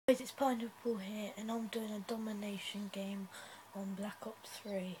It's Pineapple here, and I'm doing a domination game on Black Ops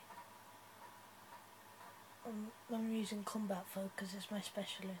 3. I'm using combat focus as my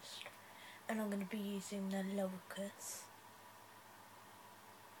specialist, and I'm going to be using the locus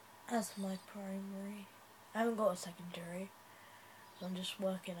as my primary. I haven't got a secondary, so I'm just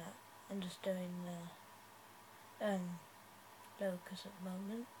doing the locus at the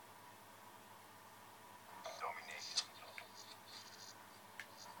moment. Domination.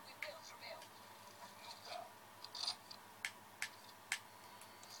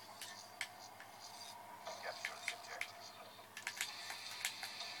 Capture the objective.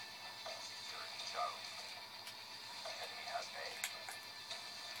 Securing Charlie. Enemy has A.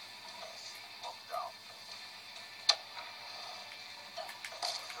 C locked down.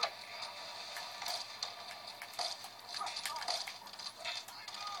 Securing B.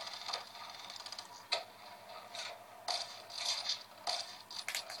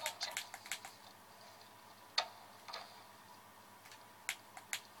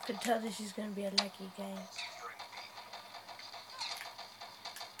 I can tell this is going to be a laggy game. Securing B.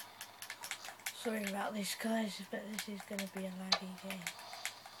 Sorry about this, guys, but this is going to be a laggy game.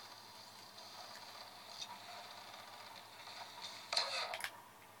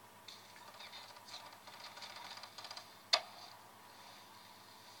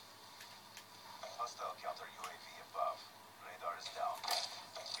 Hostile counter UAV above. Radar is down.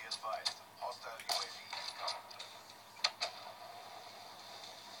 Be advised. Hostile UAV incoming.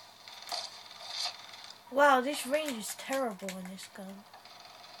 Wow, this range is terrible on this gun.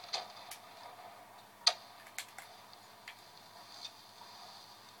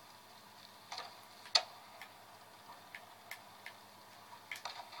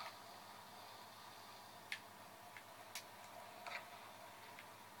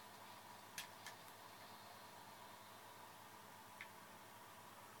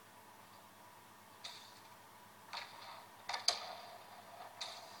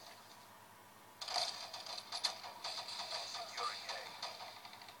 Securing A.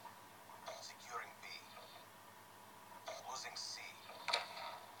 Securing B. Losing C.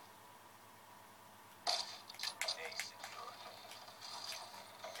 A secured.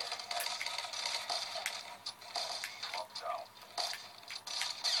 Enemy has C. C locked down.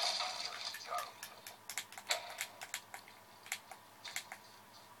 Securing Charlie.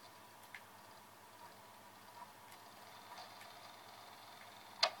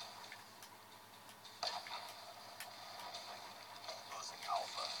 Losing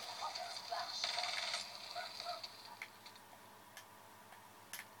Alpha.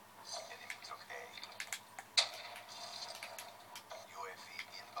 Enemy took A. UAV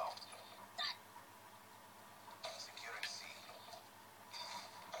inbound. Securing C.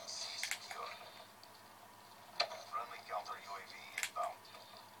 C secured. Friendly counter UAV inbound.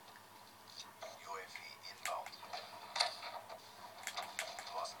 UAV inbound.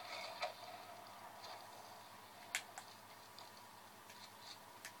 Lost B.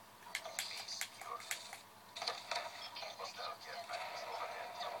 B secured. Hostile care package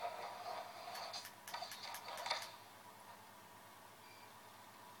overhead.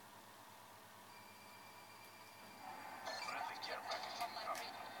 Friendly care package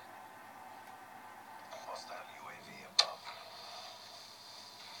incoming. Hostile UAV above.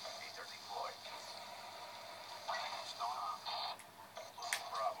 Meter deployed. Losing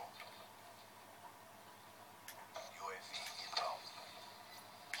Bravo. UAV inbound.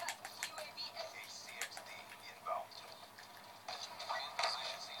 HCXD inbound.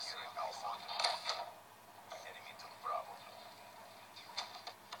 Securing Alpha. Enemy took Bravo.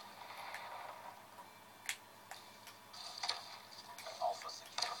 Alpha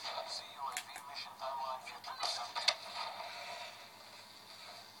secure. CUAV mission timeline 50%.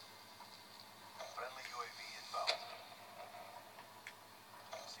 Friendly UAV inbound.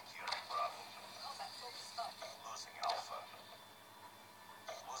 Securing Bravo. Losing Alpha.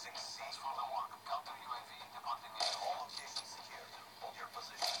 Losing C. For the work. Counter UAV departing in. All locations secured. Hold your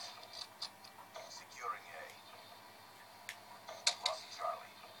positions. Securing A. Lost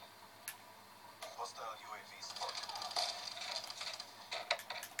Charlie. Hostile UAV spotted.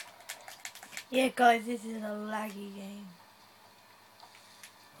 Yeah, guys, this is a laggy game.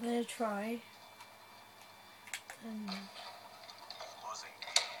 I'm going to try. And Losing B.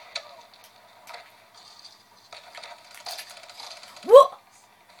 what?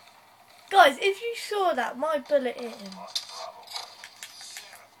 Guys, if you saw that, my bullet hit him. Lost Bravo.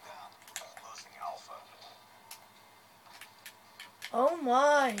 Losing Alpha. Oh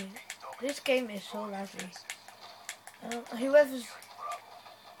my. Being This dominated. game is so Going laggy. defensive. Whoever's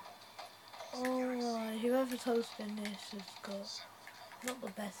Securing Bravo. whoever's hosting this has got Not the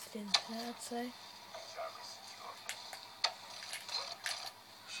best internet, I'd say. Charlie secure.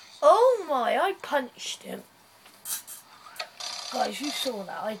 Oh my, I punched him. Guys, you saw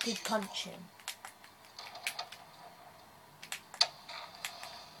that. I did punch him.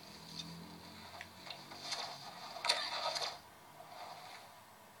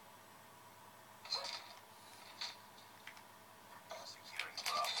 Securing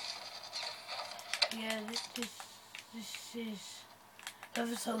Bravo. Yeah, this is...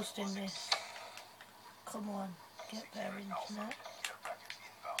 Whoever's hosting this. Come on, get better Securing Alpha. internet. Care package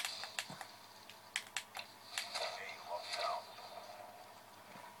inbound. A locked down.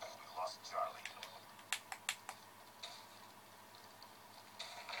 We lost Charlie.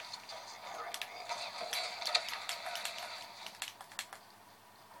 Securing B.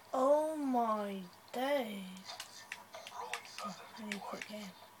 Oh my days. Rolling Oh, Thunder I need a quick deployed.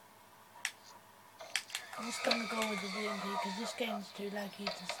 game. I'm just gonna go with the VMP because this game's too laggy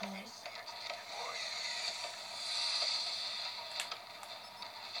to snipe.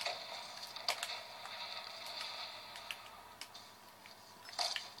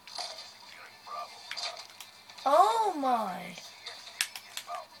 Securing Bravo. Oh my! CXD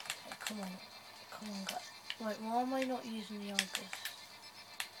inbound. Okay, come on. Come on, guys. Wait, why am I not using the Argus?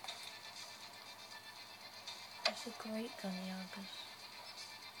 That's a great gun, the Argus.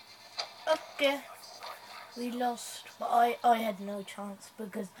 Okay. We lost, but I had no chance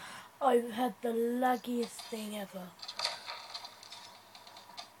because I had the laggiest thing ever.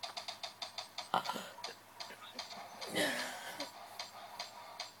 Halftime.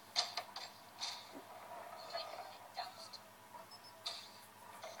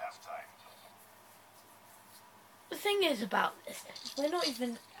 The thing is about this, we're not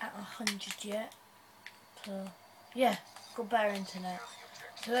even at 100 yet. So, yeah, got better internet.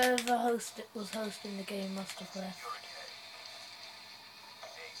 Whoever was hosting the game must have left.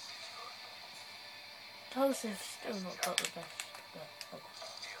 The host has still not got the best, but oh.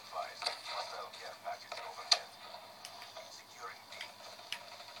 Be advised, hostile care package overhead. Securing B.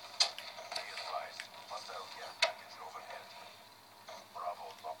 Be advised, hostile care package overhead.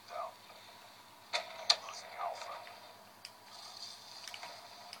 Bravo locked down. Losing Alpha.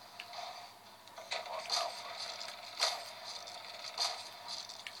 Lost Alpha.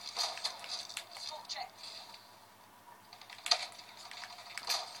 Smoke check.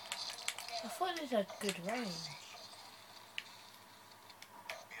 I thought it had good range.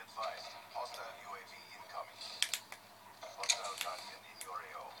 Be advised, hostile UAV incoming. Hostile Guardian in your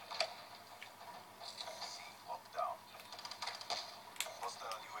AO. C locked down.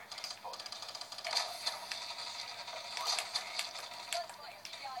 Hostile UAV spotted. Losing B. Gunfire,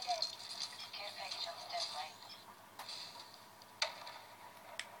 CIA. Care package on standby.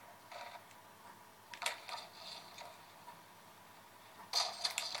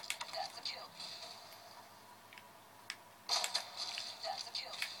 That's a kill. That's a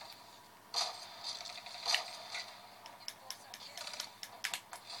kill. Enforcer kill.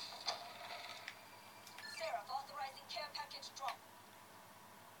 Seraph authorizing care package drop.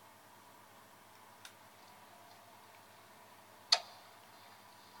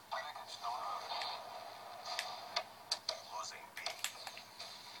 Package delivered. Losing B.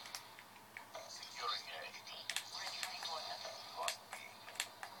 Securing A. Ready for deployment. Lost B.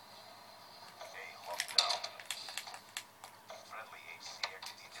 A locked down. Friendly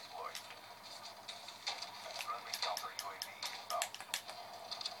HCXD deployed. Friendly counter UAV inbound.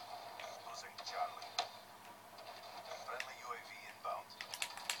 Losing Charlie. Friendly UAV inbound.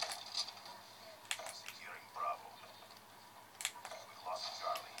 Securing Bravo. We lost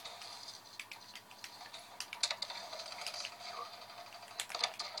Charlie. B secure.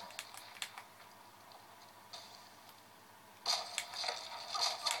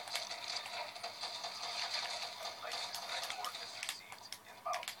 Lightning strike coordinates received.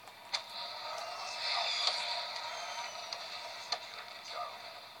 Inbound. Losing Alpha. Securing Charlie.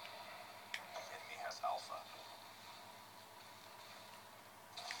 Enemy has Alpha.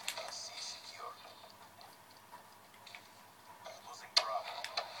 C secure. Losing Bravo.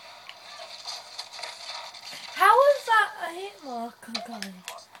 How is that a hit marker, guys?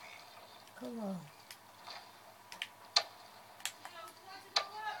 Lost B. Come on.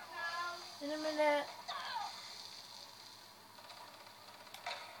 In a minute.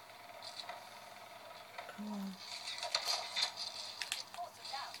 Come on. Enforcer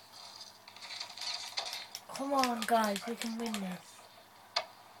down. Come on, guys. We can win this.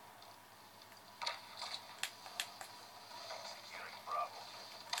 Securing Bravo.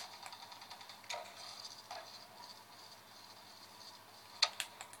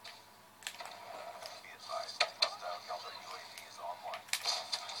 Be advised, hostile counter UAV is online.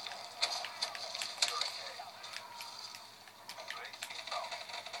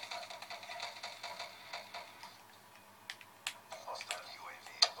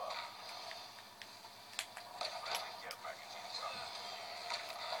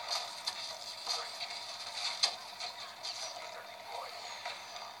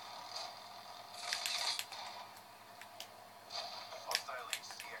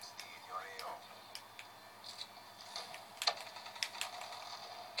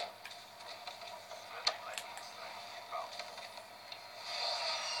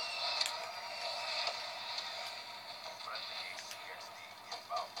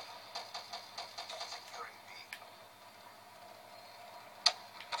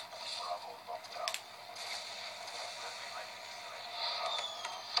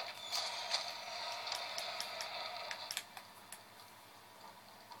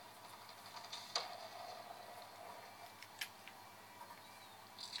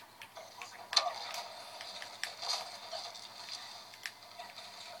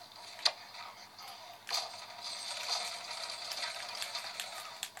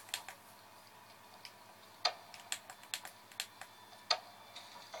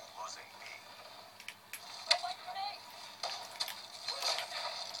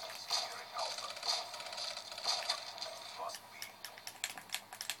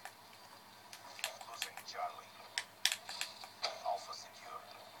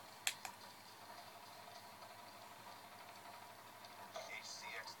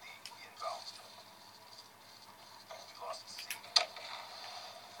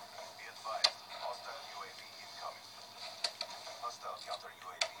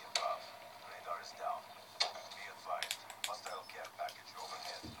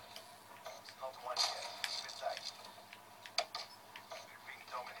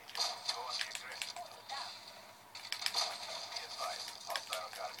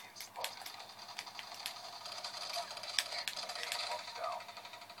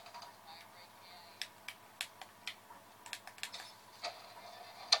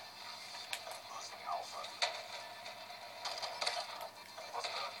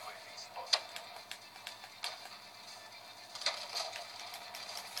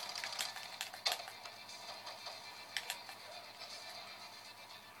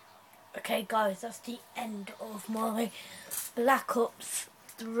 Okay guys, that's the end of my Black Ops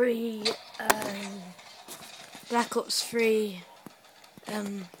 3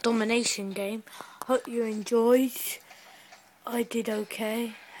 domination game. Hope you enjoyed. I did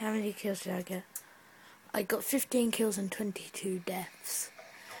okay. How many kills did I get? I got 15 kills and 22 deaths.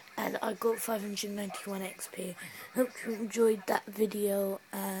 And I got 591 XP. Hope you enjoyed that video,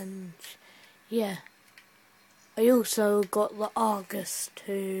 and yeah. I also got the Argus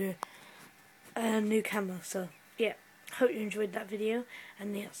to a new camera, so yeah. Hope you enjoyed that video,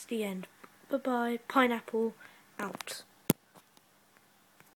 and that's the end. Bye bye. Pineapple out.